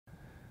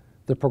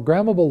The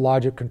Programmable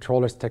Logic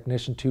Controllers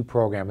Technician 2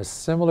 program is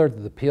similar to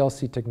the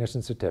PLC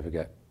Technician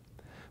Certificate,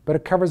 but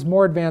it covers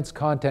more advanced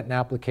content and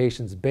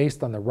applications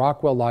based on the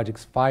Rockwell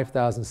Logix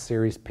 5000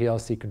 series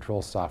PLC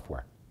control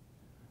software.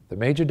 The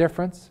major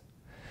difference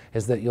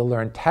is that you'll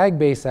learn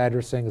tag-based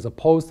addressing as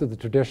opposed to the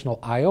traditional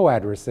I/O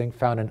addressing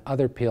found in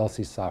other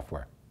PLC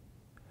software.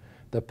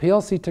 The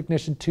PLC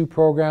Technician 2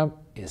 program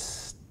is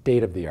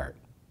state-of-the-art.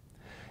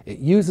 It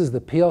uses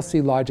the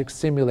PLCLogix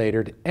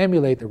simulator to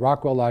emulate the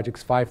Rockwell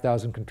Logix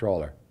 5000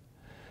 controller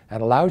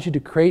and allows you to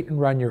create and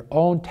run your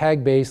own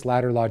tag-based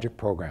ladder logic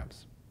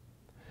programs.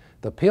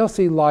 The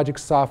PLCLogix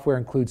software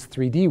includes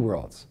 3D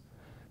worlds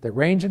that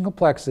range in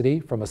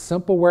complexity from a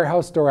simple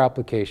warehouse store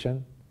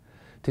application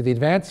to the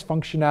advanced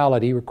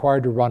functionality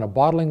required to run a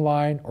bottling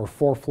line or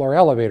 4-floor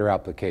elevator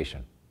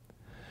application.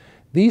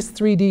 These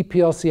 3D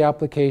PLC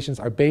applications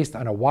are based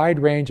on a wide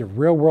range of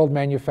real-world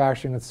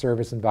manufacturing and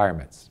service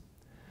environments.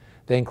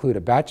 They include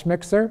a batch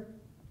mixer,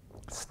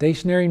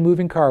 stationary and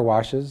moving car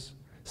washes,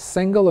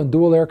 single and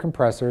dual air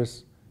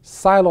compressors,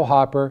 silo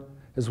hopper,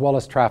 as well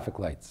as traffic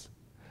lights.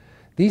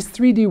 These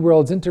 3D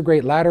worlds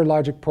integrate ladder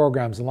logic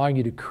programs allowing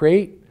you to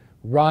create,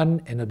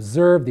 run, and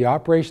observe the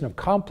operation of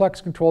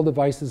complex control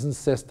devices and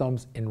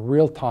systems in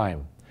real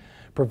time,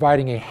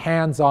 providing a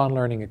hands-on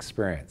learning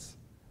experience.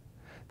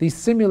 These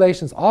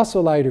simulations also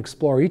allow you to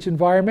explore each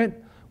environment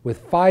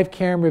with 5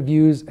 camera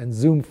views and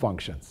zoom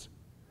functions.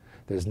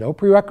 There's no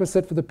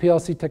prerequisite for the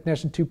PLC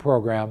Technician 2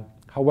 program.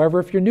 However,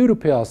 if you're new to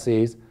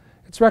PLCs,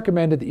 it's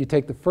recommended that you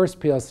take the first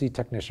PLC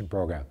Technician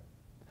program.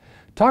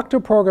 Talk to a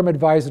program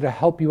advisor to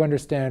help you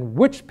understand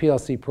which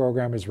PLC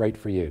program is right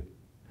for you.